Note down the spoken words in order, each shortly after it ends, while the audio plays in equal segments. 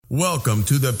Welcome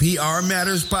to the PR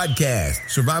Matters Podcast,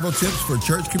 survival tips for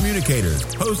church communicators,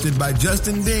 hosted by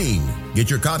Justin Dean. Get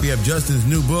your copy of Justin's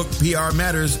new book, PR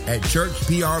Matters, at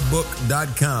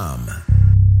churchprbook.com.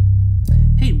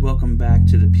 Hey, welcome back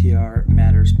to the PR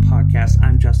Matters Podcast.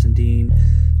 I'm Justin Dean,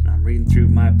 and I'm reading through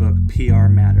my book, PR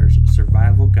Matters,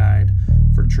 Survival Guide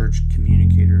for Church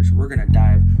Communicators. We're going to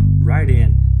dive right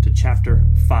in to Chapter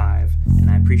 5,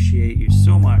 and I appreciate you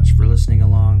so much for listening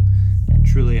along. And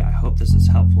truly, I hope this is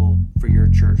helpful for your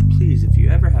church. Please, if you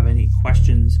ever have any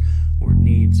questions or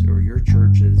needs, or your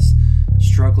church is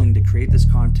struggling to create this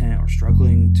content or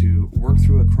struggling to work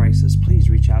through a crisis, please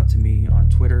reach out to me on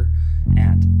Twitter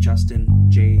at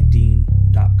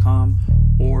justinjdean.com,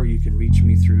 or you can reach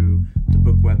me through the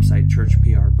book website,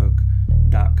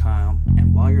 churchprbook.com.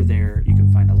 And while you're there, you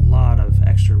can find a lot of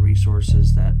extra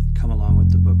resources that come along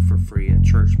with the book for free at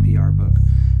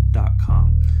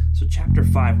churchprbook.com. So chapter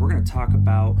 5, we're going to talk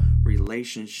about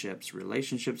relationships.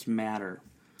 Relationships matter.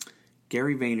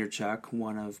 Gary Vaynerchuk,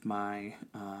 one of my,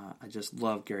 I just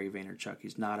love Gary Vaynerchuk.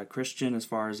 He's not a Christian as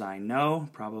far as I know,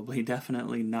 probably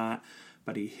definitely not,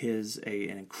 but he is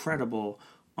an incredible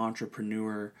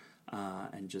entrepreneur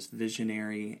and just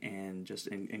visionary and just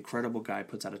an incredible guy.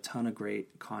 Puts out a ton of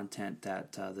great content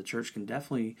that the church can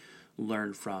definitely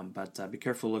learn from, but be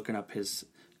careful looking up his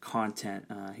content.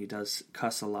 He does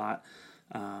cuss a lot.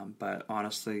 But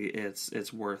honestly,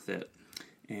 it's worth it.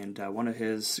 And one of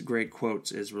his great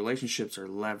quotes is, relationships are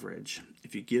leverage.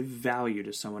 If you give value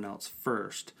to someone else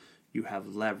first, you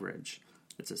have leverage.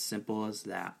 It's as simple as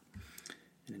that.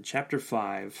 And in Chapter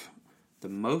 5, the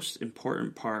most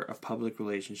important part of public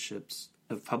relations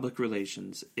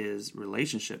is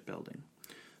relationship building.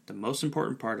 The most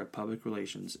important part of public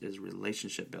relations is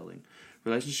relationship building.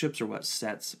 Relationships are what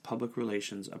sets public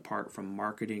relations apart from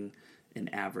marketing and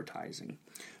advertising.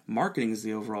 Marketing is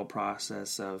the overall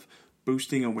process of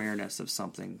boosting awareness of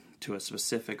something to a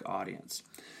specific audience.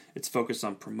 It's focused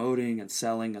on promoting and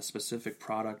selling a specific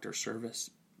product or service.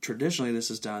 Traditionally, this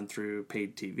is done through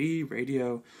paid TV,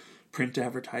 radio, print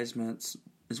advertisements,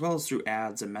 as well as through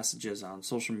ads and messages on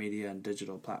social media and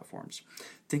digital platforms.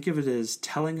 Think of it as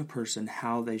telling a person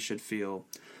how they should feel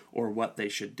or what they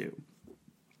should do.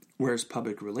 Whereas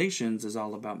public relations is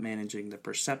all about managing the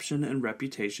perception and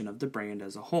reputation of the brand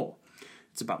as a whole.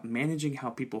 It's about managing how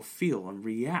people feel and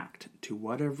react to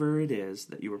whatever it is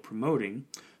that you are promoting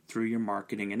through your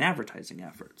marketing and advertising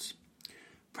efforts.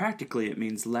 Practically, it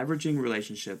means leveraging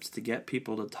relationships to get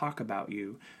people to talk about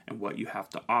you and what you have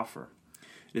to offer.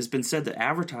 It has been said that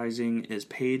advertising is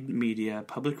paid media,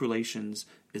 public relations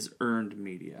is earned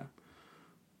media.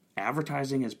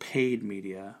 Advertising is paid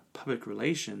media, public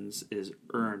relations is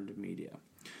earned media.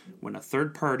 When a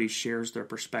third party shares their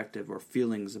perspective or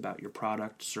feelings about your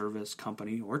product, service,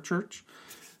 company, or church,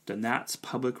 then that's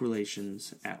public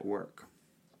relations at work.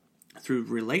 Through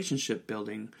relationship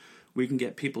building, we can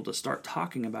get people to start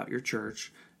talking about your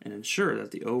church and ensure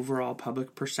that the overall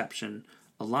public perception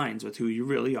aligns with who you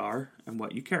really are and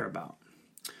what you care about.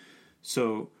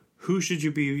 So, who should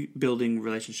you be building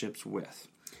relationships with?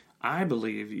 I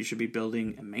believe you should be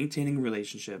building and maintaining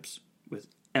relationships with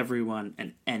everyone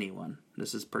and anyone.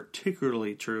 This is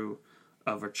particularly true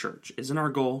of a church. Isn't our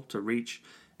goal to reach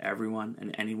everyone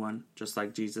and anyone, just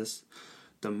like Jesus?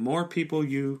 The more people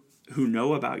who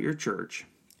know about your church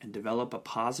and develop a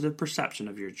positive perception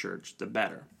of your church, the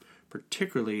better,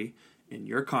 particularly in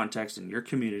your context, in your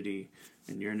community,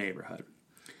 in your neighborhood.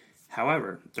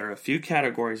 However, there are a few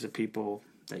categories of people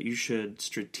that you should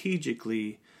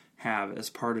strategically have as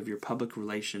part of your public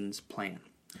relations plan.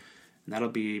 And that'll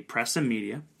be press and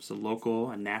media, so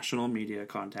local and national media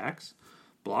contacts,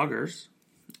 bloggers,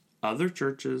 other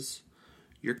churches,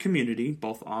 your community,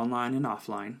 both online and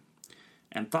offline,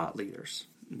 and thought leaders.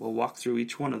 We'll walk through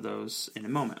each one of those in a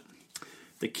moment.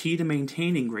 The key to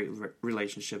maintaining great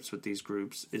relationships with these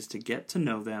groups is to get to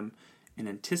know them and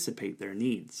anticipate their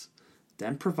needs.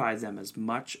 Then provide them as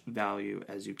much value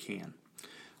as you can.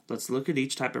 Let's look at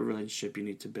each type of relationship you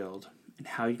need to build and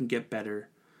how you can get better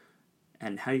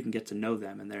and how you can get to know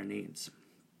them and their needs.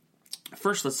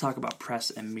 First, let's talk about press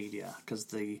and media, because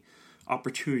the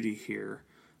opportunity here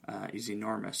is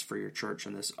enormous for your church,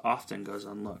 and this often goes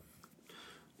unlooked.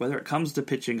 Whether it comes to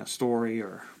pitching a story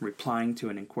or replying to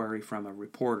an inquiry from a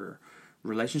reporter,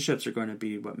 relationships are going to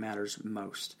be what matters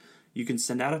most. You can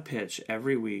send out a pitch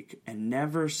every week and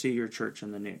never see your church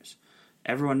in the news.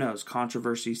 Everyone knows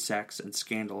controversy, sex, and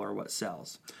scandal are what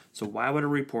sells. So why would a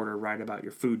reporter write about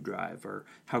your food drive or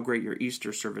how great your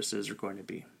Easter services are going to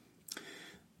be?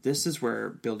 This is where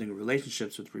building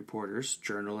relationships with reporters,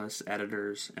 journalists,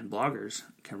 editors, and bloggers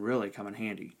can really come in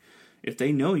handy. If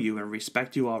they know you and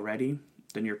respect you already,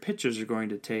 then your pitches are going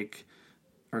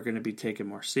to be taken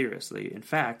more seriously. In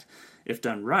fact, if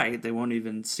done right, they won't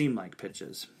even seem like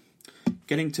pitches.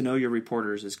 Getting to know your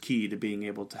reporters is key to being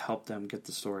able to help them get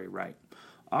the story right.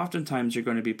 Oftentimes, you're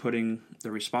going to be putting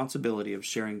the responsibility of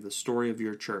sharing the story of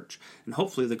your church, and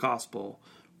hopefully the gospel,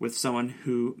 with someone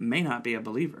who may not be a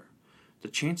believer. The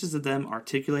chances of them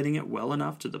articulating it well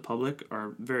enough to the public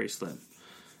are very slim.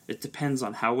 It depends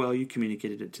on how well you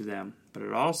communicated it to them, but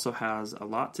it also has a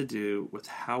lot to do with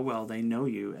how well they know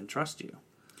you and trust you.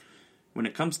 When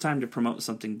it comes time to promote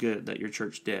something good that your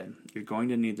church did, you're going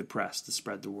to need the press to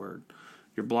spread the word.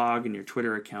 Your blog and your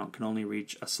Twitter account can only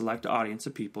reach a select audience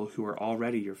of people who are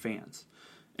already your fans.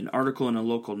 An article in a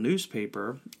local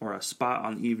newspaper or a spot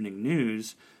on evening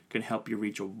news can help you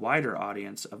reach a wider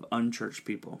audience of unchurched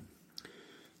people.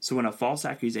 So when a false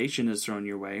accusation is thrown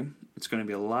your way, it's going to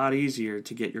be a lot easier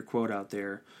to get your quote out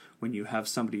there when you have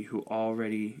somebody who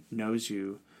already knows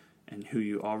you and who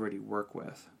you already work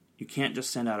with. You can't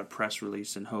just send out a press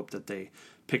release and hope that they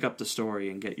pick up the story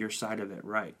and get your side of it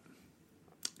right.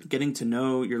 Getting to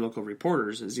know your local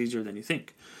reporters is easier than you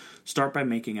think. Start by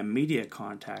making a media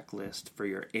contact list for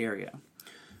your area.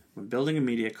 When building a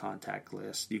media contact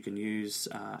list, you can use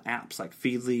apps like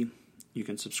Feedly. You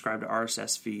can subscribe to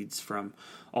RSS feeds from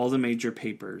all the major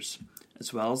papers,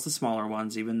 as well as the smaller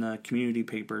ones, even the community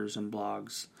papers and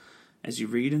blogs. As you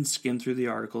read and skim through the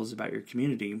articles about your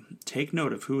community, take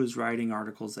note of who is writing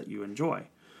articles that you enjoy.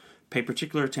 Pay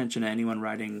particular attention to anyone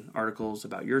writing articles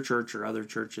about your church or other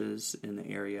churches in the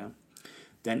area.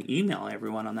 Then email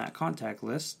everyone on that contact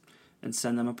list and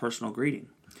send them a personal greeting.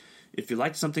 If you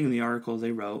liked something in the article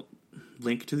they wrote,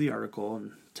 link to the article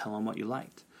and tell them what you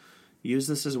liked. Use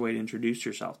this as a way to introduce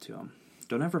yourself to them.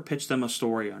 Don't ever pitch them a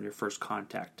story on your first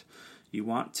contact. You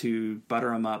want to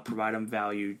butter them up, provide them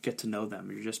value, get to know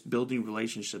them. You're just building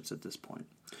relationships at this point.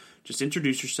 Just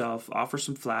introduce yourself, offer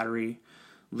some flattery,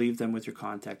 leave them with your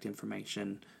contact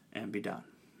information, and be done.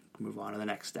 Move on to the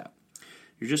next step.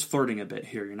 You're just flirting a bit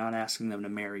here. You're not asking them to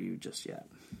marry you just yet.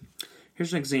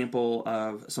 Here's an example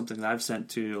of something that I've sent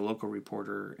to a local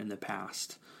reporter in the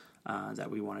past that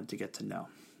we wanted to get to know.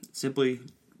 It simply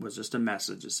was just a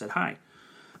message. It said, "Hi,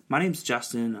 my name's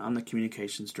Justin. I'm the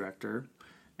communications director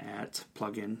at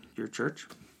Plug In Your Church.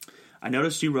 I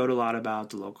noticed you wrote a lot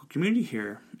about the local community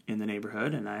here in the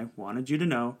neighborhood, and I wanted you to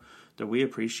know that we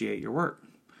appreciate your work.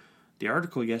 The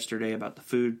article yesterday about the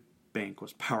food bank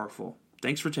was powerful.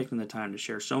 Thanks for taking the time to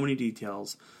share so many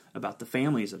details about the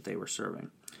families that they were serving.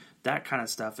 That kind of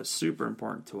stuff is super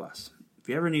important to us. If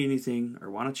you ever need anything or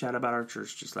want to chat about our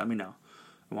church, just let me know.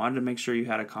 I wanted to make sure you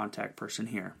had a contact person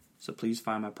here, so please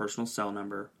find my personal cell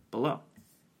number below."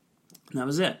 And that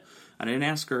was it. I didn't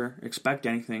ask her, expect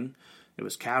anything. It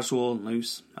was casual and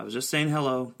loose. I was just saying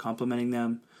hello, complimenting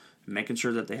them, and making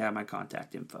sure that they had my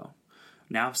contact info.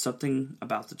 Now, if something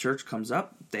about the church comes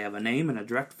up, they have a name and a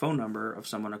direct phone number of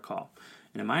someone to call.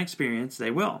 And in my experience,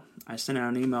 they will. I sent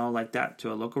out an email like that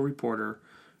to a local reporter,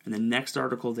 and the next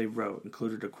article they wrote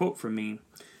included a quote from me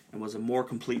and was a more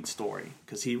complete story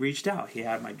because he reached out. He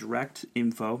had my direct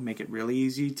info, make it really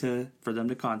easy for them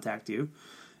to contact you.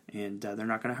 And they're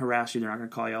not going to harass you. They're not going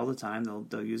to call you all the time.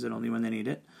 They'll use it only when they need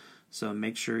it. So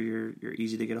make sure you're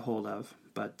easy to get a hold of.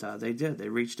 But they did. They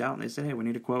reached out and they said, "Hey, we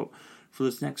need a quote for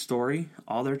this next story."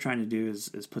 All they're trying to do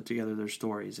is put together their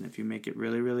stories. And if you make it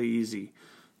really, really easy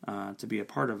to be a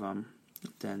part of them,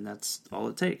 then that's all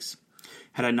it takes.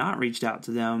 Had I not reached out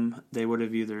to them, they would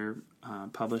have either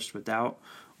published without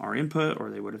our input,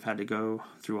 or they would have had to go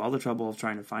through all the trouble of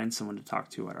trying to find someone to talk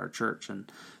to at our church,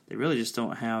 and they really just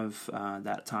don't have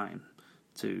that time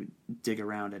to dig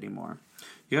around anymore.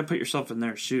 You got to put yourself in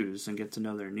their shoes and get to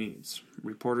know their needs.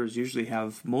 Reporters usually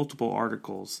have multiple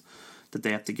articles that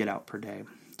they have to get out per day.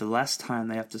 The less time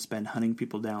they have to spend hunting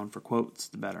people down for quotes,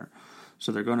 the better.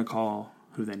 So they're going to call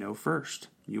who they know first.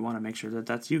 You want to make sure that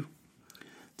that's you.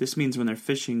 This means when they're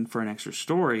fishing for an extra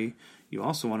story, you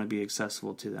also want to be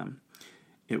accessible to them.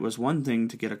 It was one thing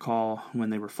to get a call when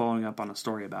they were following up on a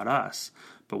story about us,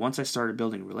 but once I started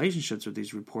building relationships with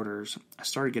these reporters, I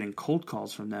started getting cold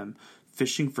calls from them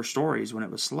fishing for stories when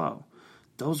it was slow.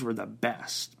 Those were the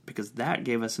best because that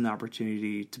gave us an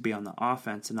opportunity to be on the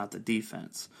offense and not the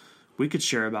defense. We could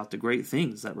share about the great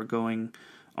things that were going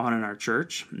on in our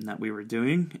church and that we were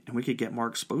doing, and we could get more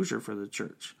exposure for the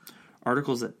church.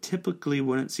 Articles that typically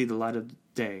wouldn't see the light of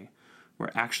day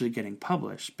were actually getting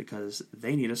published because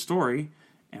they need a story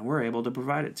and we're able to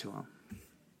provide it to them.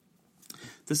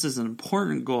 This is an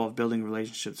important goal of building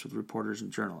relationships with reporters and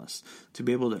journalists, to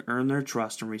be able to earn their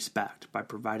trust and respect by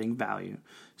providing value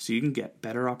so you can get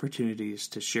better opportunities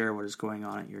to share what is going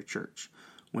on at your church.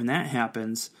 When that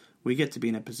happens, we get to be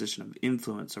in a position of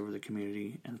influence over the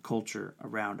community and culture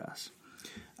around us.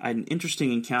 I had an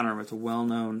interesting encounter with a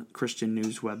well-known Christian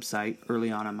news website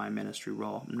early on in my ministry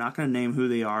role. I'm not going to name who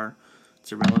they are.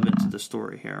 It's irrelevant to the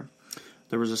story here.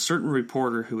 There was a certain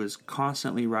reporter who was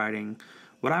constantly writing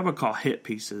what I would call hit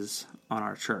pieces on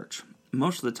our church.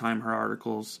 Most of the time, her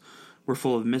articles were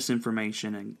full of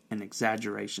misinformation and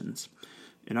exaggerations.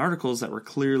 In articles that were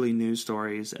clearly news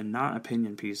stories and not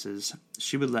opinion pieces,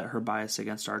 she would let her bias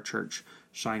against our church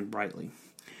shine brightly.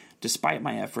 Despite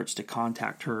my efforts to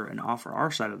contact her and offer our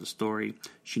side of the story,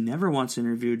 she never once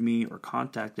interviewed me or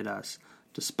contacted us,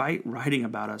 despite writing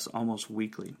about us almost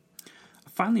weekly. I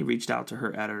finally reached out to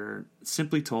her editor,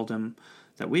 simply told him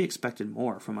that we expected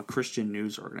more from a Christian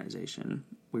news organization.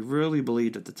 We really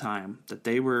believed at the time that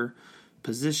they were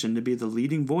positioned to be the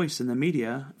leading voice in the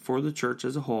media for the church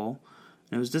as a whole,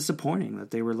 and it was disappointing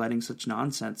that they were letting such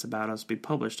nonsense about us be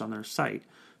published on their site,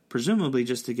 presumably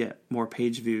just to get more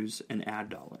page views and ad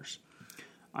dollars.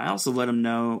 I also let him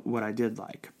know what I did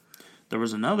like. There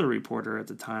was another reporter at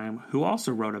the time who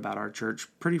also wrote about our church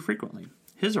pretty frequently.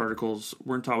 His articles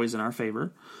weren't always in our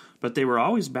favor, but they were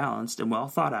always balanced and well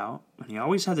thought out, and he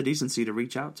always had the decency to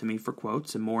reach out to me for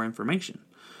quotes and more information.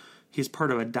 He's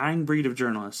part of a dying breed of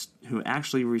journalists who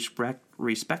actually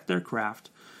respect their craft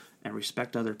and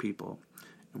respect other people.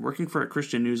 And working for a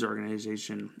Christian news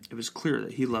organization, it was clear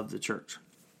that he loved the church.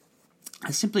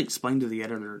 I simply explained to the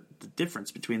editor the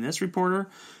difference between this reporter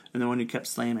and the one who kept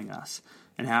slamming us,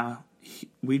 and how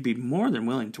we'd be more than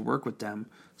willing to work with them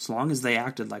as long as they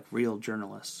acted like real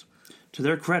journalists. To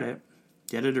their credit,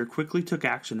 the editor quickly took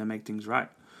action to make things right.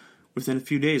 Within a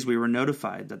few days, we were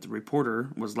notified that the reporter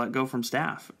was let go from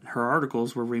staff. Her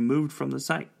articles were removed from the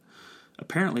site.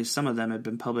 Apparently, some of them had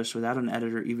been published without an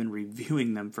editor even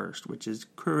reviewing them first, which is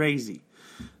crazy.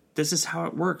 This is how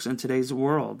it works in today's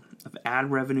world of ad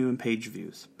revenue and page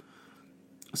views.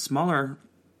 As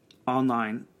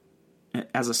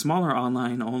a smaller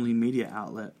online-only media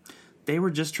outlet, they were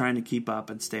just trying to keep up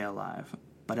and stay alive,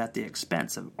 but at the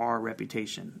expense of our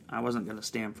reputation. I wasn't going to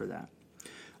stand for that.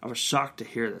 I was shocked to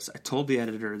hear this. I told the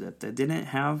editor that if they didn't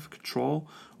have control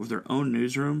over their own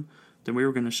newsroom, then we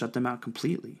were going to shut them out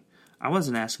completely. I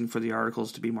wasn't asking for the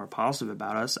articles to be more positive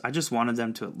about us. I just wanted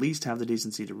them to at least have the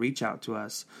decency to reach out to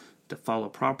us to follow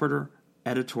proper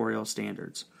editorial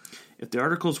standards. If the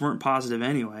articles weren't positive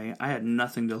anyway, I had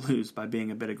nothing to lose by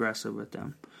being a bit aggressive with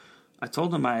them. I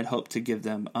told them I had hoped to give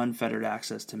them unfettered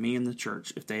access to me and the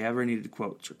church if they ever needed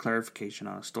quotes or clarification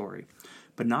on a story,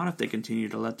 but not if they continued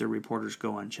to let their reporters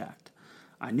go unchecked.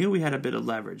 I knew we had a bit of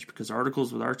leverage because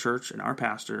articles with our church and our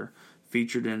pastor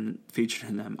featured in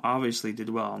them obviously did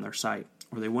well on their site,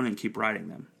 or they wouldn't keep writing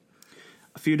them.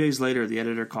 A few days later, the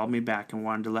editor called me back and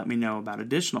wanted to let me know about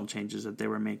additional changes that they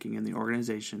were making in the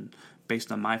organization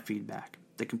based on my feedback.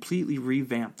 They completely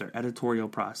revamped their editorial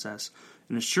process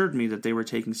and assured me that they were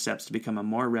taking steps to become a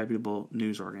more reputable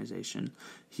news organization.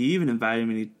 He even invited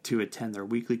me to attend their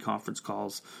weekly conference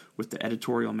calls with the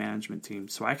editorial management team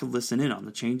so I could listen in on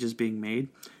the changes being made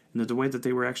and the way that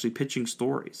they were actually pitching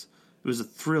stories. It was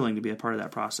thrilling to be a part of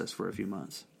that process for a few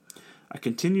months. I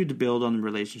continued to build on the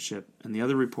relationship and the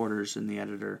other reporters and the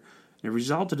editor, and it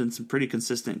resulted in some pretty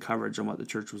consistent coverage on what the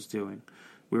church was doing.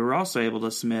 We were also able to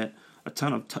submit a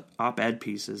ton of op-ed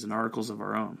pieces and articles of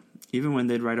our own. Even when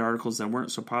they'd write articles that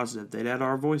weren't so positive, they'd add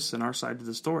our voice and our side to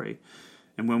the story.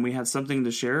 And when we had something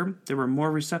to share, they were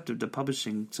more receptive to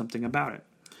publishing something about it.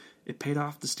 It paid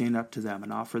off to stand up to them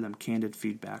and offer them candid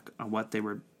feedback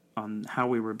on how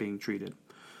we were being treated.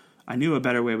 I knew a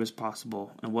better way was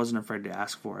possible and wasn't afraid to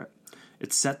ask for it.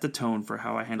 It set the tone for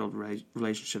how I handled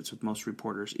relationships with most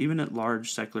reporters, even at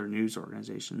large secular news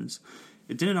organizations.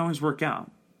 It didn't always work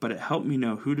out, but it helped me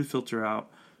know who to filter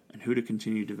out and who to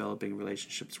continue developing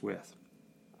relationships with.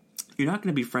 You're not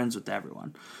going to be friends with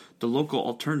everyone. The local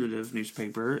alternative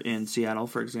newspaper in Seattle,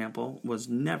 for example, was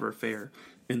never fair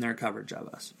in their coverage of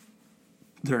us.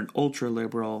 They're an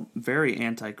ultra-liberal, very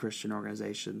anti-Christian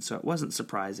organization, so it wasn't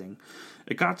surprising.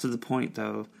 It got to the point,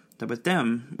 though, that with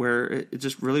them, where it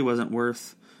just really wasn't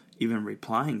worth even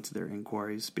replying to their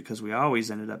inquiries because we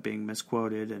always ended up being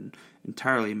misquoted and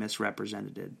entirely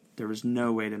misrepresented. There was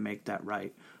no way to make that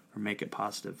right or make it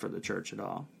positive for the church at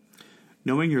all.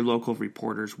 Knowing your local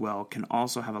reporters well can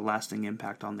also have a lasting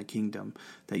impact on the kingdom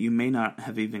that you may not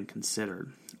have even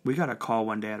considered. We got a call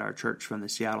one day at our church from the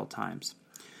Seattle Times.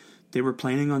 They were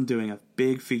planning on doing a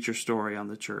big feature story on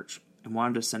the church and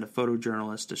wanted to send a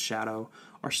photojournalist to shadow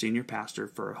our senior pastor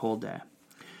for a whole day.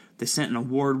 They sent an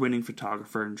award-winning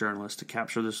photographer and journalist to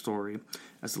capture the story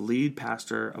as the lead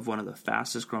pastor of one of the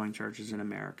fastest-growing churches in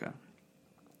America.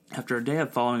 After a day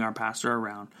of following our pastor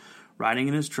around, riding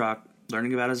in his truck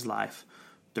learning about his life,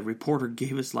 the reporter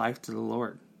gave his life to the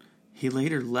Lord. He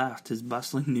later left his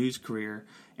bustling news career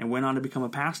and went on to become a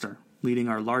pastor, leading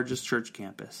our largest church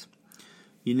campus.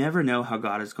 You never know how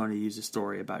God is going to use a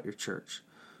story about your church.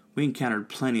 We encountered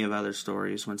plenty of other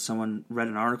stories when someone read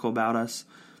an article about us,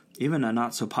 even a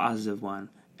not-so-positive one,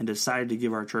 and decided to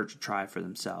give our church a try for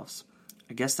themselves.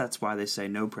 I guess that's why they say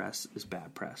no press is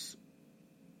bad press.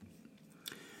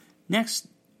 Next,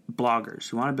 bloggers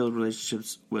who want to build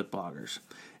relationships with bloggers.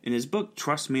 In his book,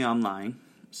 Trust Me Online,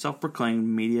 self-proclaimed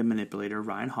media manipulator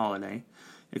Ryan Holiday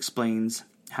explains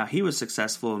how he was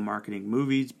successful in marketing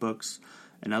movies, books,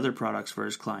 and other products for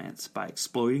his clients by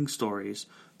exploiting stories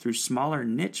through smaller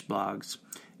niche blogs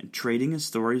and trading his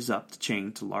stories up the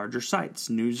chain to larger sites,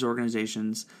 news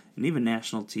organizations, and even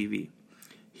national TV.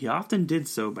 He often did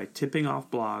so by tipping off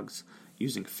blogs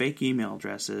using fake email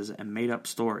addresses and made-up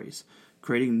stories,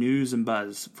 creating news and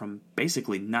buzz from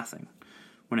basically nothing.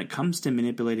 When it comes to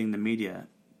manipulating the media,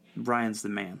 Ryan's the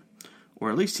man.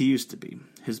 Or at least he used to be.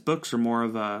 His books are more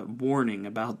of a warning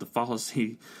about the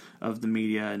fallacy of the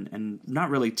media and not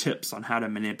really tips on how to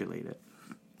manipulate it.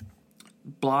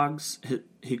 Blogs,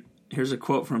 here's a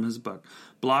quote from his book.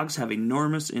 Blogs have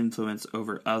enormous influence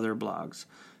over other blogs,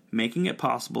 making it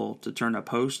possible to turn a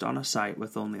post on a site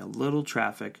with only a little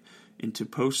traffic into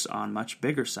posts on much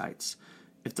bigger sites,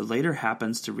 if the latter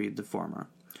happens to read the former.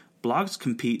 Blogs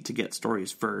compete to get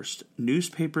stories first,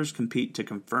 newspapers compete to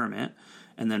confirm it,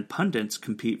 and then pundits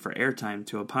compete for airtime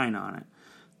to opine on it.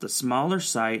 The smaller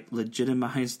sites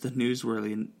legitimize the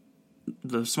newsworthiness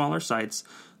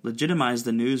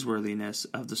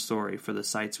of the story for the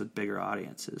sites with bigger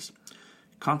audiences.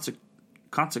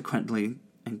 Consequently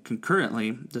and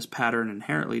concurrently, this pattern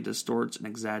inherently distorts and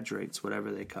exaggerates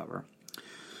whatever they cover.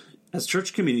 As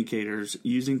church communicators,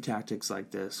 using tactics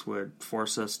like this would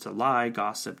force us to lie,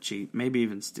 gossip, cheat, maybe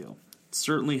even steal. It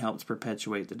certainly helps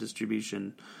perpetuate the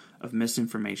distribution of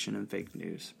misinformation and fake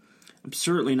news. I'm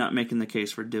certainly not making the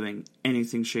case for doing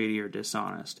anything shady or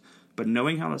dishonest, but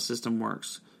knowing how the system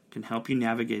works can help you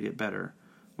navigate it better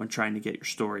when trying to get your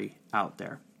story out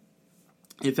there.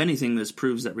 If anything, this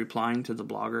proves that replying to the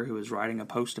blogger who is writing a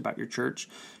post about your church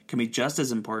can be just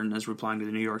as important as replying to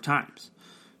the New York Times.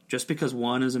 Just because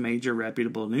one is a major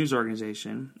reputable news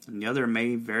organization and the other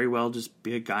may very well just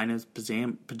be a guy in his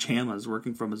pajamas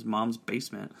working from his mom's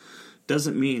basement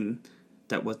doesn't mean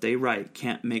that what they write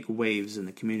can't make waves in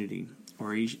the community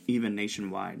or even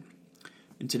nationwide.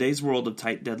 In today's world of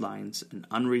tight deadlines and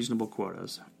unreasonable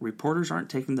quotas, reporters aren't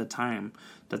taking the time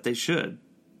that they should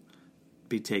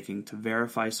be taking to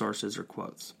verify sources or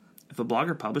quotes. If a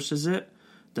blogger publishes it,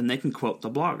 then they can quote the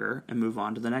blogger and move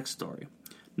on to the next story.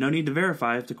 No need to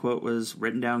verify if the quote was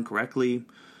written down correctly,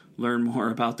 learn more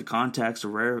about the context,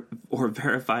 or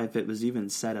verify if it was even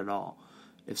said at all.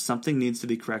 If something needs to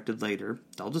be corrected later,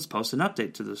 they'll just post an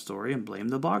update to the story and blame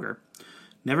the blogger.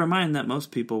 Never mind that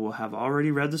most people will have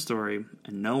already read the story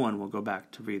and no one will go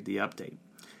back to read the update.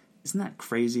 Isn't that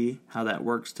crazy how that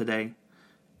works today?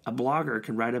 A blogger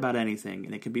can write about anything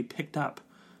and it can be picked up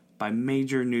by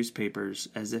major newspapers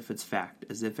as if it's fact,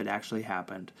 as if it actually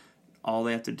happened. All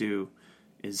they have to do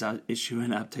is issue an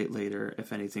update later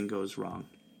if anything goes wrong.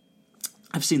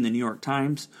 I've seen the New York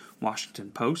Times,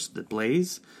 Washington Post, The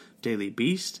Blaze, Daily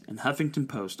Beast, and Huffington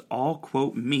Post all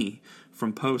quote me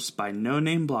from posts by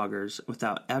no-name bloggers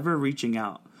without ever reaching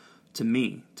out to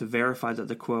me to verify that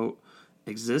the quote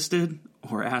existed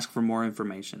or ask for more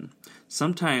information.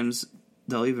 Sometimes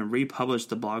they'll even republish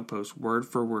the blog post word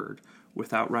for word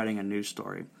without writing a news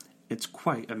story. It's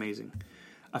quite amazing.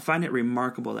 I find it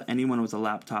remarkable that anyone with a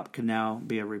laptop can now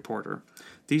be a reporter.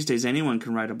 These days, anyone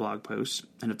can write a blog post,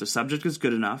 and if the subject is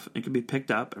good enough, it can be picked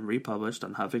up and republished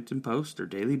on Huffington Post or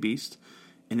Daily Beast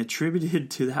and attributed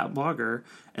to that blogger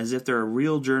as if they're a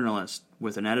real journalist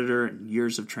with an editor and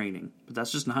years of training. But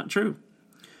that's just not true.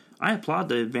 I applaud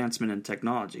the advancement in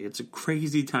technology. It's a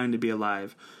crazy time to be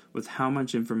alive with how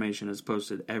much information is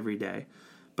posted every day.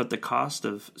 But the cost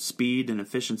of speed and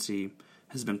efficiency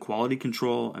has been quality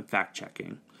control and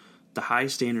fact-checking. The high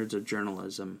standards of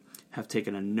journalism have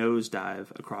taken a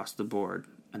nosedive across the board,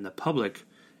 and the public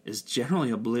is generally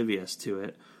oblivious to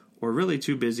it or really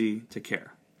too busy to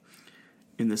care.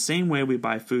 In the same way we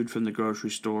buy food from the grocery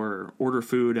store or order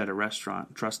food at a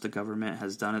restaurant, trust the government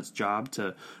has done its job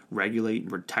to regulate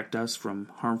and protect us from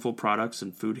harmful products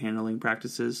and food handling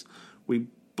practices, we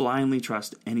blindly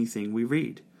trust anything we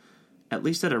read. At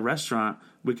least at a restaurant,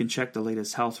 we can check the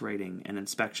latest health rating and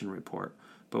inspection report.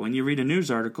 But when you read a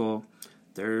news article,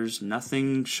 there's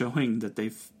nothing showing that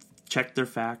they've checked their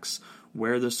facts,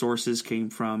 where the sources came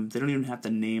from. They don't even have to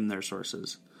name their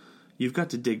sources. You've got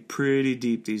to dig pretty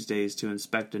deep these days to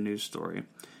inspect a news story.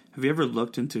 Have you ever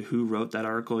looked into who wrote that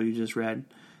article you just read?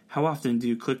 How often do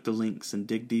you click the links and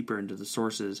dig deeper into the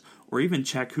sources, or even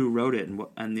check who wrote it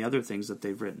and the other things that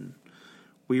they've written?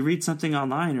 We read something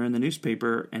online or in the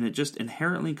newspaper, and it just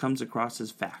inherently comes across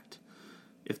as fact.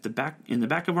 In the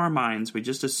back of our minds, we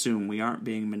just assume we aren't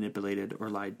being manipulated or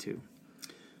lied to.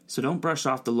 So don't brush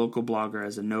off the local blogger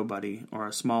as a nobody or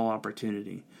a small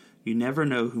opportunity. You never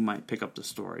know who might pick up the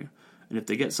story. And if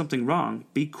they get something wrong,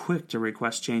 be quick to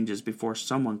request changes before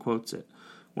someone quotes it.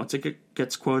 Once it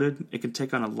gets quoted, it can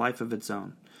take on a life of its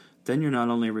own. Then you're not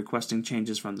only requesting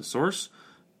changes from the source,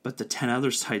 but the 10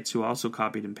 other sites who also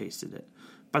copied and pasted it.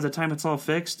 By the time it's all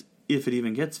fixed, if it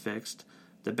even gets fixed,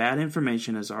 the bad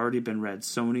information has already been read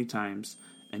so many times,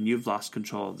 and you've lost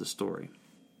control of the story.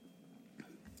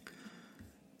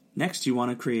 Next, you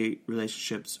want to create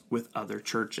relationships with other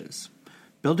churches.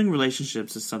 Building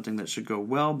relationships is something that should go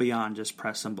well beyond just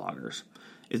press and bloggers.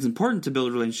 It's important to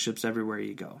build relationships everywhere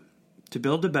you go. To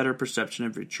build a better perception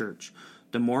of your church,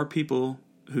 the more people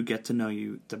who get to know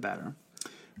you, the better.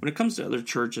 When it comes to other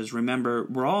churches, remember,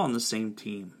 we're all on the same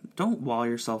team. Don't wall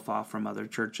yourself off from other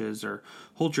churches or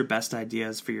hold your best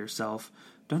ideas for yourself.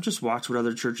 Don't just watch what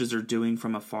other churches are doing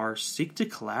from afar. Seek to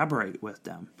collaborate with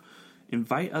them.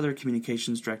 Invite other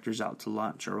communications directors out to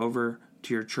lunch or over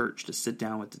to your church to sit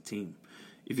down with the team.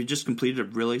 If you just completed a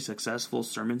really successful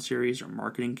sermon series or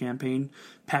marketing campaign,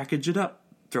 package it up,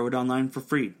 throw it online for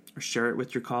free, or share it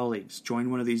with your colleagues. Join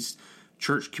one of these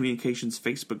church communications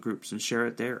Facebook groups and share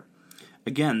it there.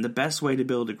 Again, the best way to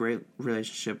build a great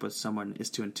relationship with someone is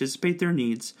to anticipate their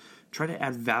needs, try to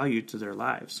add value to their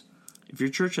lives. If your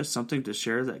church has something to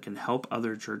share that can help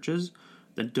other churches,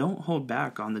 then don't hold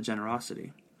back on the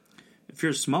generosity. If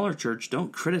you're a smaller church,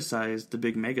 don't criticize the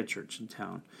big mega church in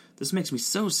town. This makes me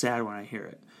so sad when I hear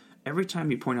it. Every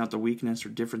time you point out the weakness or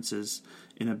differences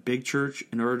in a big church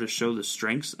in order to show the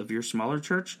strengths of your smaller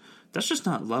church, that's just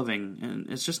not loving and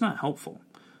it's just not helpful.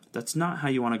 That's not how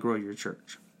you want to grow your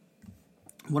church.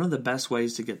 One of the best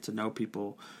ways to get to know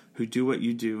people who do what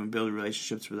you do and build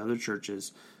relationships with other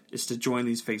churches is to join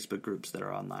these Facebook groups that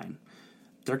are online.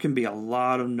 There can be a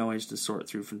lot of noise to sort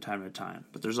through from time to time,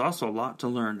 but there's also a lot to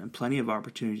learn and plenty of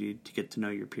opportunity to get to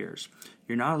know your peers.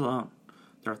 You're not alone.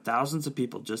 There are thousands of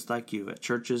people just like you at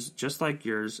churches just like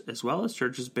yours, as well as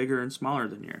churches bigger and smaller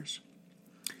than yours.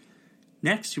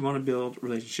 Next, you want to build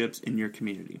relationships in your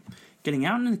community. Getting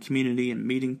out in the community and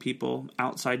meeting people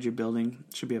outside your building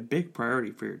should be a big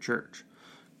priority for your church.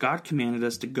 God commanded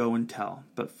us to go and tell,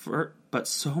 but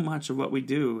so much of what we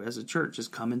do as a church is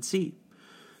come and see.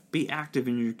 Be active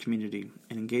in your community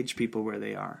and engage people where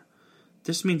they are.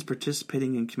 This means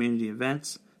participating in community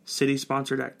events,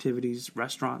 city-sponsored activities,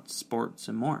 restaurants, sports,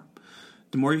 and more.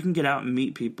 The more you can get out and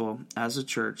meet people as a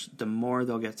church, the more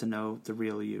they'll get to know the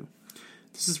real you.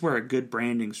 This is where a good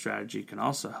branding strategy can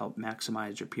also help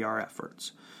maximize your PR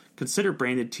efforts. Consider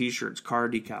branded t-shirts, car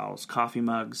decals, coffee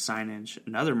mugs, signage,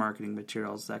 and other marketing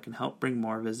materials that can help bring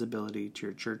more visibility to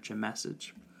your church and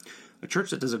message. A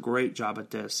church that does a great job at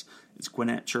this is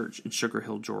Gwinnett Church in Sugar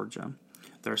Hill, Georgia.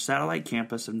 They're a satellite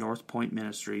campus of North Point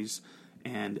Ministries,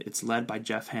 and it's led by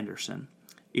Jeff Henderson.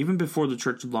 Even before the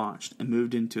church launched and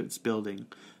moved into its building,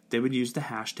 they would use the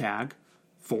hashtag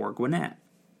 #ForGwinnett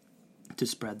to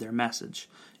spread their message.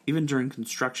 Even during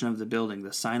construction of the building,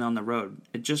 the sign on the road,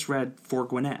 it just read "For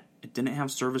Gwinnett." It didn't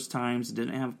have service times, it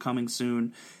didn't have coming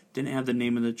soon, didn't have the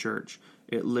name of the church.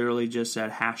 It literally just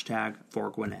said hashtag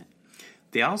 "For Gwinnett."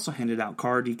 They also handed out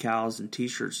car decals and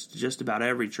t-shirts to just about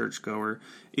every churchgoer,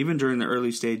 even during the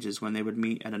early stages when they would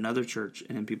meet at another church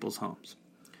and in people's homes.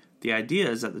 The idea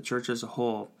is that the church as a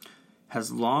whole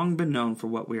has long been known for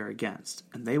what we are against,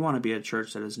 and they want to be a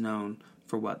church that is known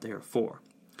for what they are for.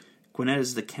 Gwinnett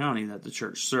is the county that the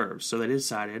church serves, so they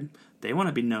decided they want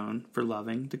to be known for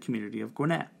loving the community of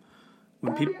Gwinnett.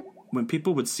 When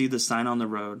people would see the sign on the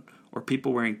road or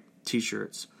people wearing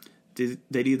t-shirts,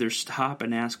 they'd either stop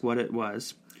and ask what it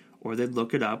was, or they'd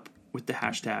look it up with the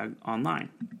hashtag online.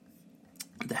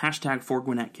 The hashtag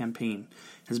 #ForGwinnett campaign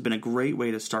has been a great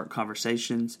way to start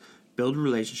conversations, build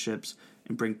relationships,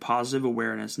 and bring positive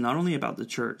awareness not only about the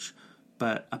church,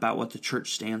 but about what the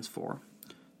church stands for.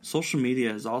 Social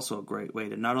media is also a great way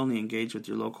to not only engage with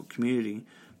your local community,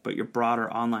 but your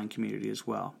broader online community as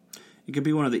well. It could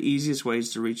be one of the easiest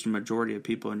ways to reach the majority of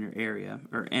people in your area,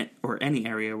 or any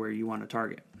area where you want to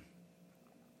target.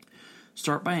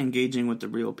 Start by engaging with the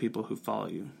real people who follow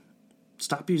you.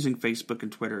 Stop using Facebook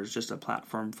and Twitter as just a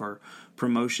platform for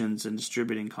promotions and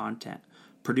distributing content.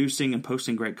 Producing and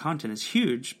posting great content is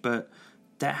huge, but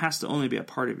that has to only be a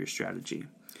part of your strategy.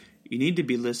 You need to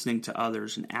be listening to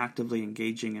others and actively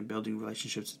engaging and building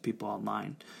relationships with people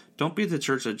online. Don't be the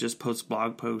church that just posts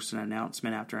blog posts and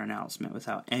announcement after announcement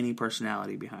without any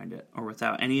personality behind it or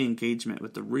without any engagement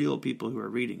with the real people who are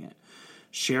reading it.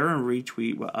 Share and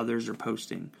retweet what others are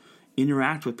posting.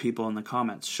 Interact with people in the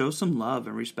comments. Show some love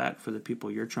and respect for the people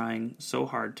you're trying so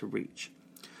hard to reach.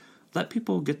 Let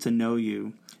people get to know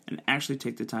you and actually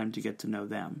take the time to get to know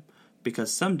them.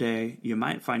 Because someday you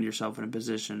might find yourself in a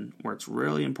position where it's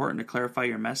really important to clarify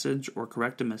your message or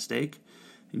correct a mistake.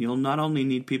 And you'll not only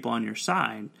need people on your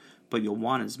side, but you'll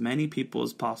want as many people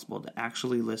as possible to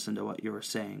actually listen to what you are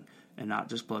saying and not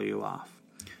just blow you off.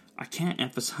 I can't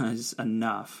emphasize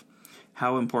enough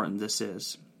how important this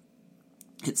is.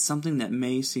 It's something that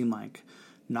may seem like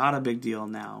not a big deal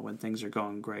now when things are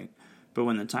going great. But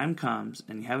when the time comes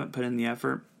and you haven't put in the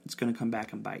effort, it's going to come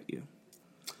back and bite you.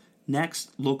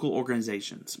 Next, local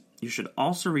organizations. You should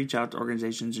also reach out to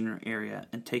organizations in your area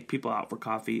and take people out for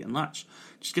coffee and lunch.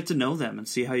 Just get to know them and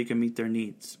see how you can meet their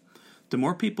needs. The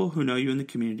more people who know you in the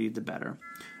community, the better.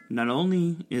 Not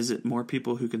only is it more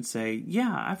people who can say,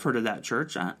 yeah, I've heard of that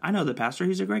church. I know the pastor.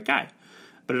 He's a great guy.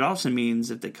 But it also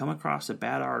means if they come across a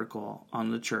bad article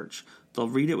on the church, they'll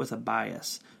read it with a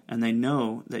bias, and they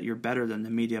know that you're better than the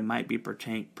media might be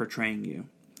portraying you.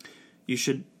 You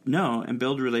should know and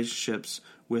build relationships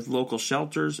with local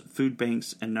shelters, food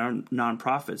banks, and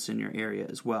nonprofits in your area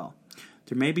as well.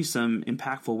 There may be some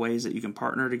impactful ways that you can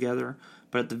partner together,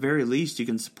 but at the very least you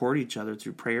can support each other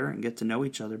through prayer and get to know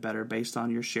each other better based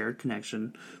on your shared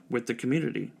connection with the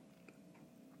community.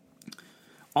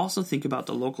 Also think about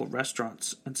the local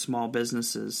restaurants and small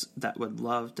businesses that would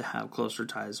love to have closer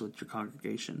ties with your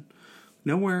congregation.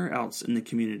 Nowhere else in the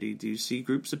community do you see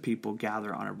groups of people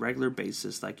gather on a regular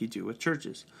basis like you do with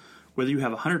churches. Whether you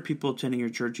have 100 people attending your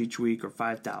church each week or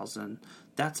 5,000,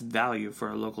 that's value for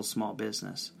a local small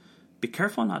business. Be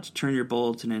careful not to turn your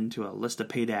bulletin into a list of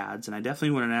paid ads, and I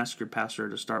definitely wouldn't ask your pastor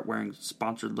to start wearing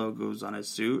sponsored logos on his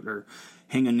suit or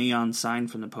hang a neon sign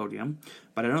from the podium.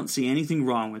 But I don't see anything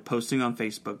wrong with posting on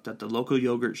Facebook that the local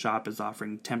yogurt shop is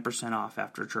offering 10% off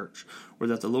after church, or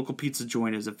that the local pizza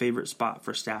joint is a favorite spot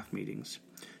for staff meetings.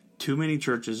 Too many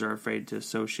churches are afraid to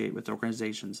associate with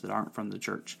organizations that aren't from the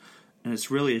church, and it's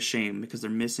really a shame because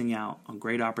they're missing out on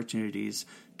great opportunities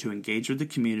to engage with the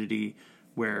community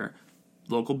where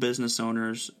local business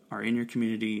owners are in your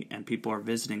community and people are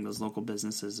visiting those local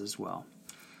businesses as well.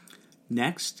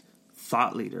 Next,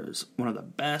 thought leaders. One of the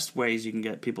best ways you can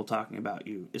get people talking about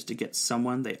you is to get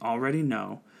someone they already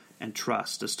know and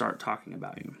trust to start talking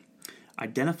about you.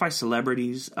 Identify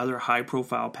celebrities, other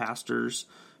high-profile pastors,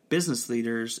 business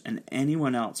leaders, and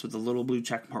anyone else with a little blue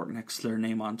check mark next to their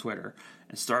name on Twitter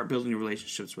and start building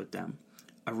relationships with them.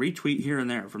 A retweet here and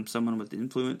there from someone with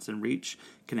influence and reach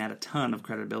can add a ton of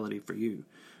credibility for you.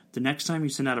 The next time you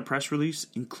send out a press release,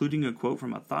 including a quote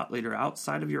from a thought leader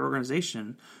outside of your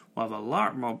organization will have a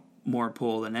lot more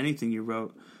pull than anything you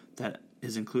wrote that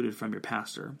is included from your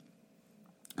pastor.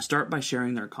 Start by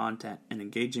sharing their content and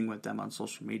engaging with them on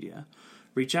social media.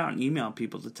 Reach out and email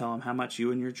people to tell them how much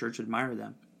you and your church admire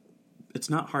them. It's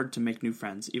not hard to make new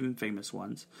friends, even famous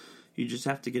ones. You just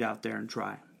have to get out there and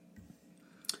try.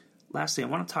 Lastly, I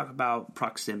want to talk about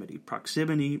proximity.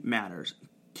 Proximity matters.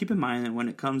 Keep in mind that when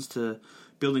it comes to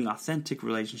building authentic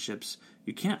relationships,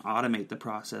 you can't automate the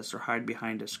process or hide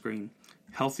behind a screen.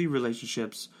 Healthy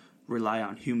relationships rely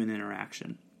on human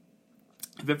interaction.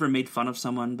 Have you ever made fun of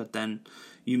someone, but then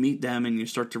you meet them and you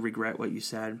start to regret what you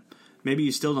said? Maybe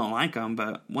you still don't like them,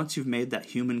 but once you've made that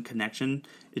human connection,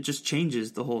 it just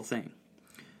changes the whole thing.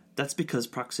 That's because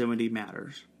proximity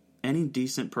matters. Any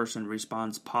decent person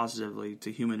responds positively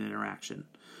to human interaction.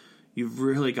 You've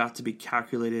really got to be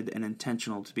calculated and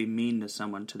intentional to be mean to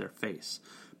someone to their face.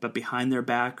 But behind their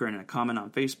back or in a comment on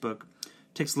Facebook,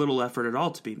 it takes little effort at all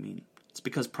to be mean. It's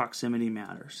because proximity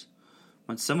matters.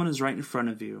 When someone is right in front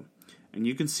of you, and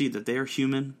you can see that they are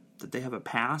human, that they have a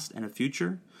past and a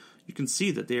future, you can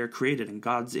see that they are created in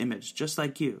God's image, just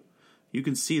like you. You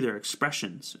can see their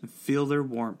expressions and feel their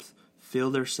warmth,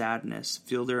 feel their sadness,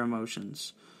 feel their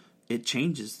emotions. It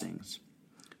changes things.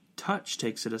 Touch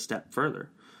takes it a step further.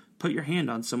 Put your hand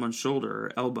on someone's shoulder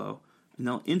or elbow, and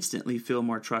they'll instantly feel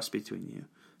more trust between you.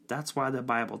 That's why the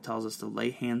Bible tells us to lay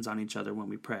hands on each other when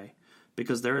we pray,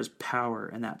 because there is power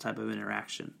in that type of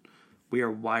interaction. We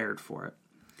are wired for it.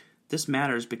 This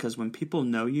matters because when people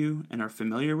know you and are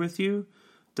familiar with you,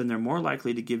 then they're more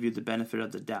likely to give you the benefit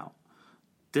of the doubt.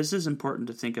 This is important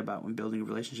to think about when building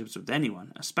relationships with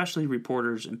anyone, especially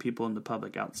reporters and people in the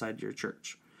public outside your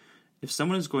church. If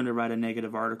someone is going to write a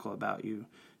negative article about you,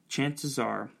 chances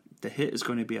are the hit is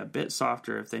going to be a bit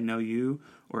softer if they know you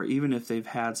or even if they've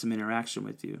had some interaction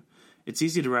with you. It's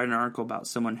easy to write an article about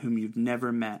someone whom you've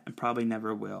never met and probably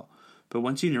never will. But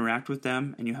once you interact with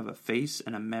them and you have a face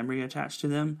and a memory attached to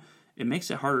them, it makes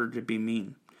it harder to be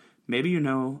mean. Maybe you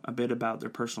know a bit about their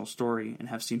personal story and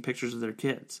have seen pictures of their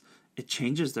kids. It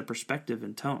changes their perspective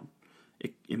and tone.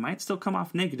 It might still come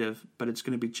off negative, but it's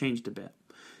going to be changed a bit.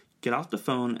 Get off the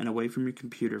phone and away from your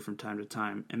computer from time to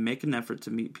time and make an effort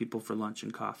to meet people for lunch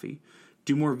and coffee.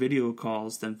 Do more video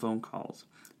calls than phone calls.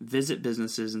 Visit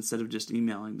businesses instead of just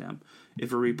emailing them.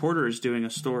 If a reporter is doing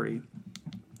a story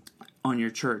on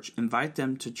your church, invite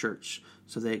them to church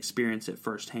so they experience it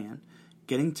firsthand.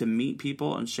 Getting to meet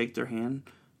people and shake their hand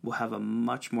will have a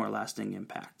much more lasting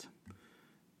impact.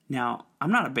 Now,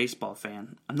 I'm not a baseball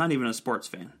fan. I'm not even a sports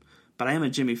fan, but I am a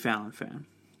Jimmy Fallon fan.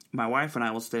 My wife and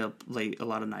I will stay up late a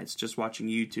lot of nights just watching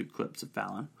YouTube clips of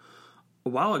Fallon. A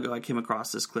while ago, I came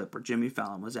across this clip where Jimmy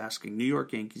Fallon was asking New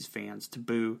York Yankees fans to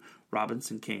boo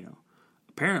Robinson Cano.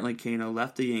 Apparently, Cano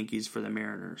left the Yankees for the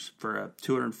Mariners for a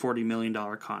 $240 million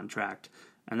contract,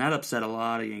 and that upset a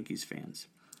lot of Yankees fans.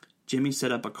 Jimmy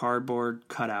set up a cardboard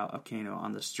cutout of Cano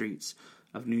on the streets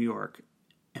of New York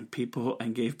and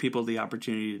gave people the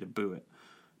opportunity to boo it.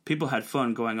 People had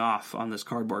fun going off on this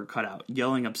cardboard cutout,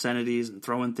 yelling obscenities and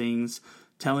throwing things,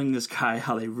 telling this guy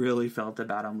how they really felt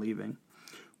about him leaving.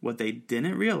 What they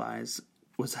didn't realize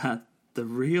was that the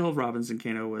real Robinson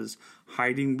Cano was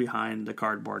hiding behind the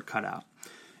cardboard cutout.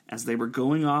 As they were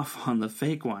going off on the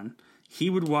fake one, he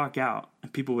would walk out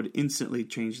and people would instantly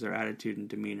change their attitude and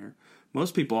demeanor.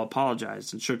 Most people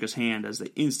apologized and shook his hand as they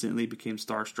instantly became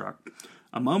starstruck.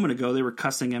 A moment ago, they were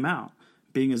cussing him out,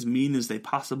 being as mean as they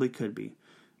possibly could be.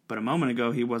 But a moment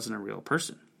ago, he wasn't a real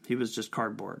person. He was just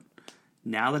cardboard.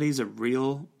 Now that he's a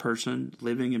real person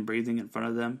living and breathing in front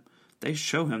of them, they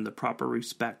show him the proper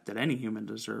respect that any human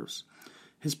deserves.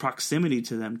 His proximity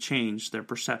to them changed their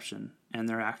perception and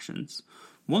their actions.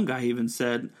 One guy even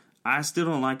said, "I still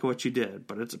don't like what you did,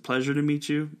 but it's a pleasure to meet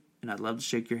you, and I'd love to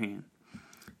shake your hand."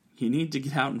 You need to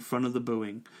get out in front of the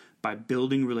booing by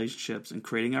building relationships and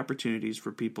creating opportunities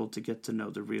for people to get to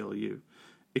know the real you.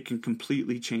 It can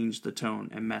completely change the tone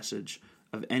and message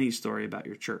of any story about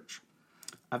your church.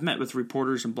 I've met with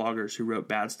reporters and bloggers who wrote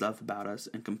bad stuff about us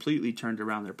and completely turned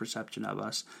around their perception of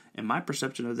us and my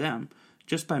perception of them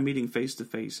just by meeting face to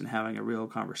face and having a real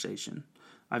conversation.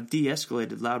 I've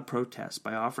de-escalated loud protests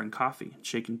by offering coffee and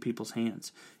shaking people's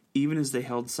hands, even as they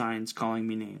held signs calling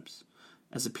me names.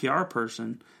 As a PR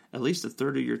person, at least a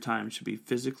third of your time should be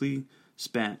physically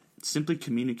spent simply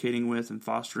communicating with and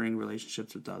fostering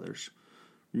relationships with others.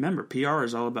 Remember, PR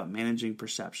is all about managing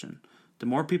perception. The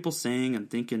more people saying and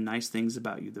thinking nice things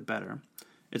about you, the better.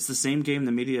 It's the same game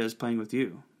the media is playing with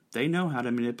you. They know how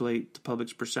to manipulate the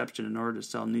public's perception in order to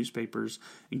sell newspapers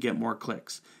and get more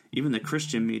clicks. Even the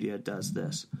Christian media does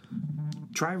this.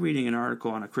 Try reading an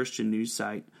article on a Christian news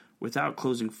site without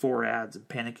closing 4 ads and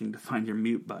panicking to find your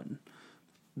mute button.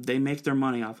 They make their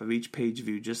money off of each page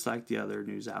view just like the other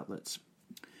news outlets.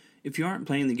 If you aren't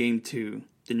playing the game too,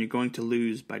 then you're going to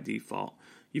lose by default.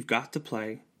 You've got to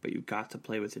play, but you've got to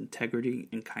play with integrity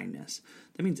and kindness.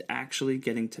 That means actually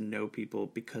getting to know people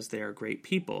because they are great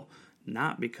people,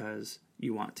 not because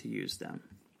you want to use them.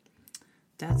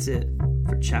 That's it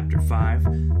for Chapter 5.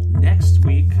 Next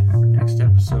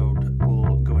episode,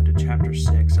 we'll go into Chapter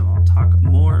 6, and I'll talk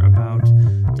more about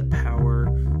the power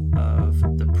of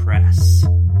the press.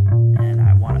 And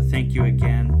I want to thank you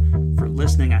again for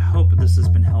listening. I hope this has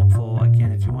been helpful.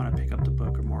 Again, if you want to pick up the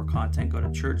book or more content, go to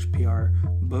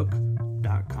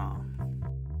churchprbook.com.